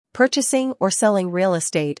Purchasing or selling real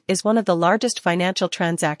estate is one of the largest financial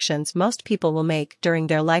transactions most people will make during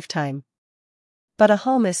their lifetime. But a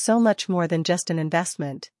home is so much more than just an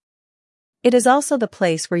investment. It is also the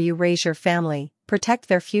place where you raise your family, protect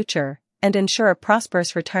their future, and ensure a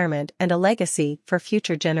prosperous retirement and a legacy for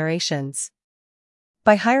future generations.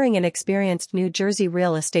 By hiring an experienced New Jersey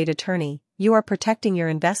real estate attorney, you are protecting your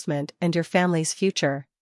investment and your family's future.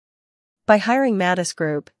 By hiring Matus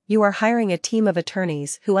Group, you are hiring a team of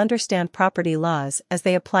attorneys who understand property laws as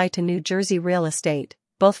they apply to New Jersey real estate,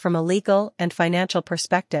 both from a legal and financial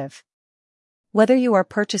perspective. Whether you are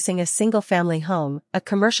purchasing a single-family home, a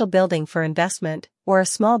commercial building for investment, or a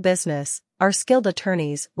small business, our skilled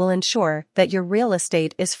attorneys will ensure that your real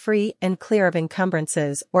estate is free and clear of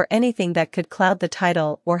encumbrances or anything that could cloud the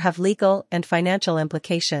title or have legal and financial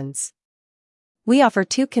implications. We offer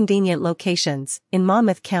 2 convenient locations, in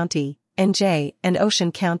Monmouth County, NJ, and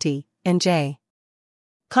Ocean County, NJ.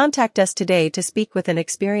 Contact us today to speak with an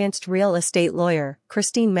experienced real estate lawyer,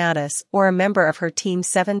 Christine Matus, or a member of her team.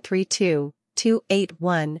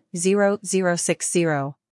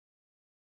 732-281-0060.